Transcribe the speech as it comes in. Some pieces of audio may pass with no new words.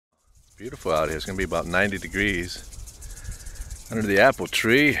Beautiful out here. It's gonna be about 90 degrees under the apple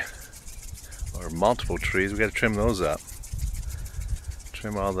tree, or multiple trees. We gotta trim those up.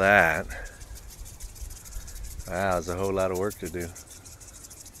 Trim all that. Wow, there's a whole lot of work to do.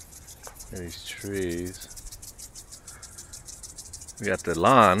 These trees. We got the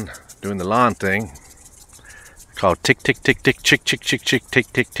lawn, doing the lawn thing. Called tick tick tick tick chick chick chick chick tick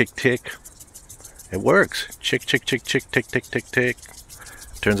tick tick tick. It works. Chick chick chick chick tick tick tick tick.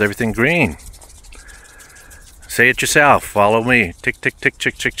 Turns everything green. Say it yourself. Follow me. Tick tick tick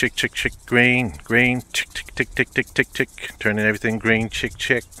chick chick chick chick chick green green tick tick tick tick tick tick tick. Turning everything green. Chick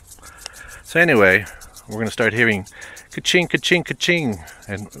chick. So anyway, we're gonna start hearing ka-ching ka-ching ka-ching,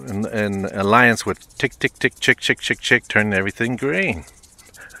 and in alliance with tick tick tick chick chick chick chick, turning everything green.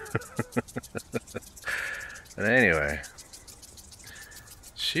 But anyway,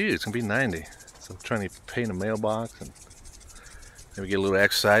 shoot, it's gonna be 90. So I'm trying to paint a mailbox and maybe get a little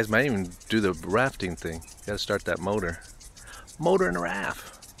exercise. Might even do the rafting thing. Gotta start that motor. Motor and a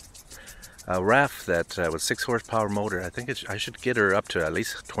raft. A raft that with 6 horsepower motor. I think I should get her up to at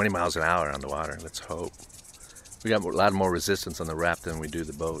least 20 miles an hour on the water. Let's hope. We got a lot more resistance on the raft than we do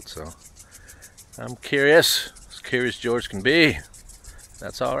the boat, so I'm curious. As curious George can be.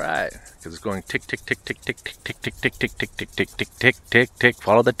 That's all right, because it's going tick tick tick tick tick tick tick tick tick tick tick tick tick tick tick tick tick.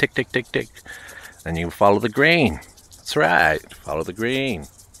 Follow the tick tick tick tick, and you follow the green. That's right. Follow the green,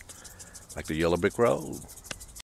 like the yellow brick road.